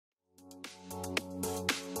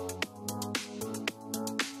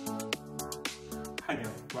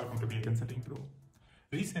welcome to Be a Consulting Pro.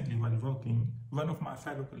 Recently, while working, one of my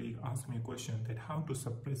fellow colleagues asked me a question that how to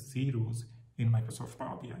suppress zeros in Microsoft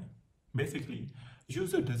Power BI. Basically,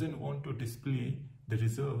 user doesn't want to display the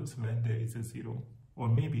results when there is a zero, or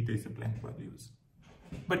maybe there is a blank values.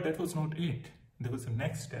 But that was not it. There was a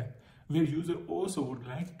next step where user also would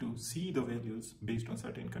like to see the values based on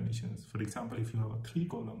certain conditions. For example, if you have 3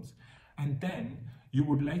 columns, and then you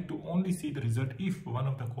would like to only see the result if one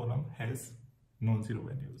of the column has non-zero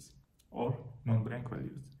values or non-blank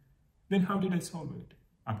values. Then how did I solve it?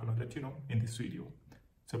 I'm going to let you know in this video.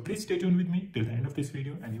 So please stay tuned with me till the end of this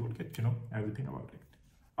video and you will get to know everything about it.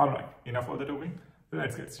 Alright, enough further talking,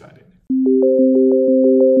 let's get started.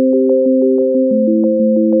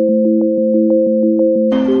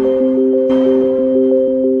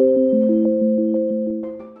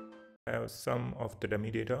 I have some of the dummy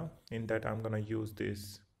data. In that I'm going to use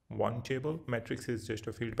this one table. Matrix is just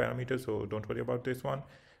a field parameter, so don't worry about this one.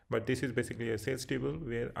 But this is basically a sales table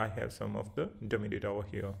where I have some of the dummy data over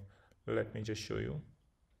here. Let me just show you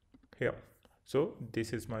here. So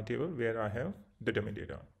this is my table where I have the dummy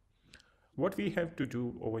data. What we have to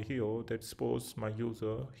do over here, that suppose my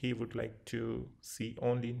user, he would like to see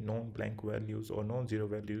only non-blank values or non-zero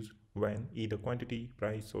values when either quantity,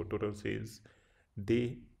 price or total sales,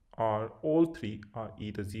 all three are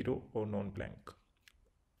either zero or non-blank.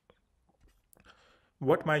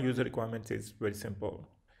 What my user requirements is very simple.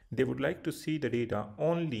 They would like to see the data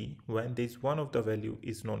only when this one of the value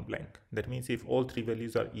is non-blank. That means if all 3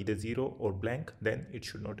 values are either 0 or blank, then it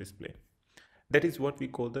should not display. That is what we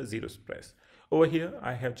call the zero suppress. Over here,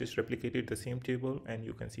 I have just replicated the same table and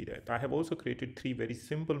you can see that. I have also created 3 very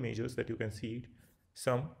simple measures that you can see.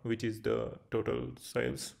 Sum, which is the total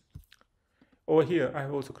sales. Over here, I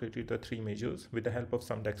have also created the 3 measures with the help of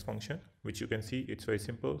SumDex function, which you can see it's very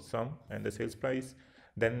simple, sum and the sales price.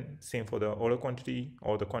 Then same for the order quantity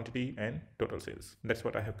or the quantity and total sales. That's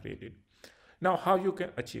what I have created. Now, how you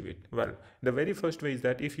can achieve it? Well, the very first way is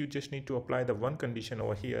that if you just need to apply the one condition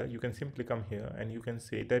over here, you can simply come here and you can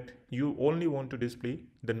say that you only want to display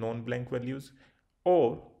the non-blank values,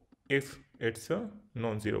 or if it's a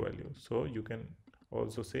non-zero value. So you can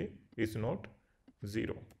also say is not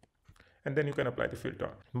 0. And then you can apply the filter.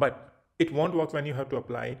 But it won't work when you have to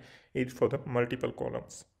apply it for the multiple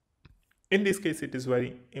columns. In this case, it is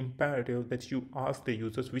very imperative that you ask the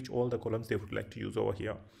users which all the columns they would like to use over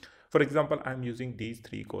here. For example, I'm using these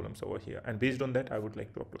 3 columns over here, and based on that, I would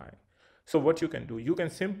like to apply. So what you can do, you can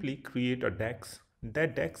simply create a DEX.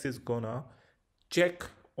 That DEX is gonna check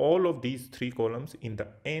all of these 3 columns in the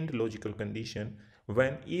end logical condition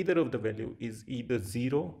when either of the value is either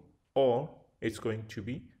 0 or it's going to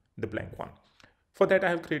be the blank one. For that, I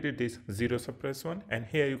have created this zero suppress one, and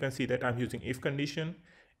here you can see that I'm using if condition.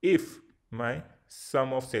 If my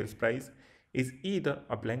sum of sales price is either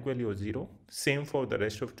a blank value or 0, same for the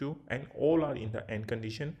rest of 2, and all are in the end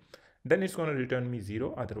condition, then it's going to return me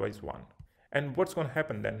 0, otherwise 1. And what's going to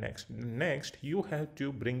happen then next you have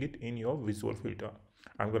to bring it in your visual filter.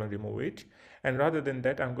 I'm going to remove it, and rather than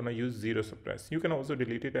that I'm going to use zero suppress. You can also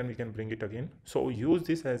delete it and we can bring it again. So use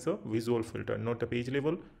this as a visual filter, not the page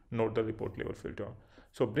level, not the report level filter.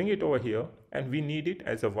 So bring it over here, and we need it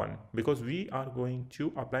as a 1 because we are going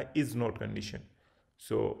to apply is not condition.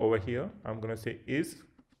 So over here I'm going to say is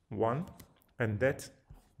 1, and that's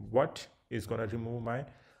what is going to remove my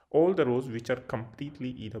all the rows which are completely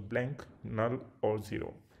either blank, null or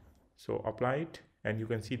 0. So apply it, and you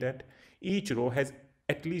can see that each row has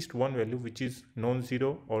at least one value which is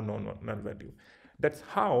non-zero or non-null value. That's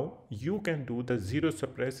how you can do the zero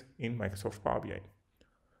suppress in Microsoft Power BI.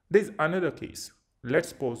 There's another case. Let's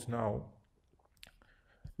suppose now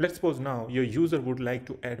your user would like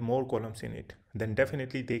to add more columns in it. Then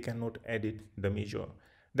definitely they cannot edit the measure.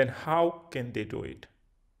 Then how can they do it?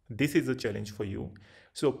 This is a challenge for you.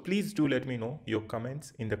 So please do let me know your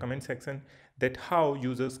comments in the comment section that how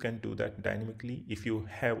users can do that dynamically. If you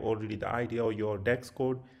have already the idea or your DEX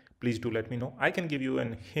code, please do let me know. I can give you a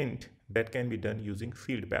hint that can be done using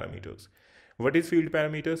field parameters. What is field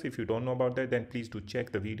parameters? If you don't know about that, then please do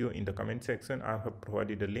check the video in the comment section. I have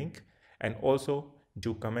provided a link, and also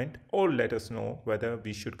do comment or let us know whether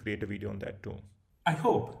we should create a video on that too. I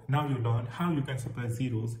hope now you learned how you can suppress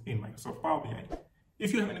zeros in Microsoft Power BI.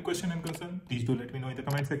 If you have any question and concern, please do let me know in the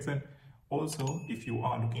comment section. Also, if you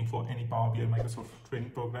are looking for any Power BI Microsoft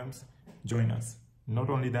training programs, join us.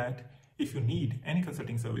 Not only that, if you need any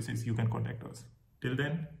consulting services, you can contact us. Till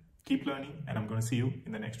then, keep learning, and I'm going to see you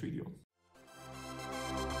in the next video.